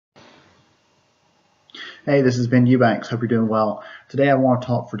Hey, this is Ben Eubanks. Hope you're doing well. Today I want to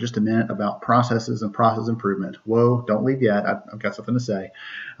talk for just a minute about processes and process improvement. Whoa, don't leave yet. I've got something to say.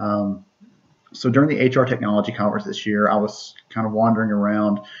 Um, so during the HR Technology Conference this year, I was kind of wandering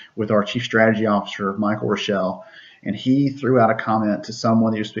around with our Chief Strategy Officer, Michael Rochelle, and he threw out a comment to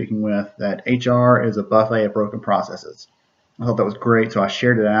someone that you're speaking with that HR is a buffet of broken processes. I thought that was great, so I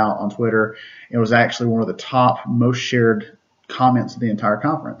shared it out on Twitter. It was actually one of the top most shared comments of the entire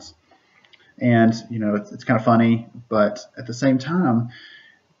conference. And it's kind of funny, but at the same time,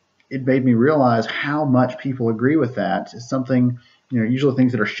 it made me realize how much people agree with that. It's something, usually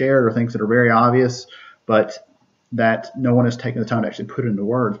things that are shared are things that are very obvious, but that no one has taken the time to actually put it into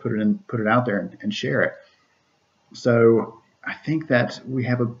words, put it out there and share it. So I think that we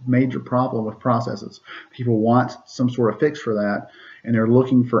have a major problem with processes. People want some sort of fix for that, and they're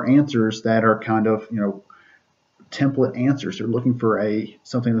looking for answers that are kind of, template answers. They're looking for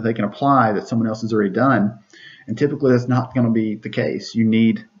something that they can apply that someone else has already done. And typically that's not going to be the case. You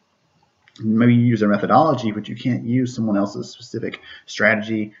need, maybe you use their methodology, but you can't use someone else's specific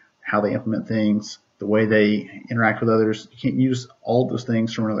strategy, how they implement things, the way they interact with others. You can't use all those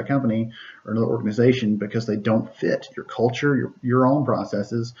things from another company or another organization because they don't fit your culture, your own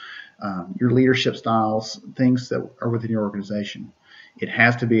processes, your leadership styles, things that are within your organization. It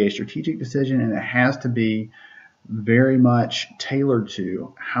has to be a strategic decision, and it has to be very much tailored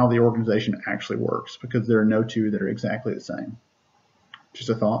to how the organization actually works, because there are no two that are exactly the same. Just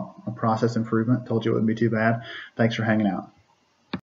a thought on process improvement. Told you it wouldn't be too bad. Thanks for hanging out.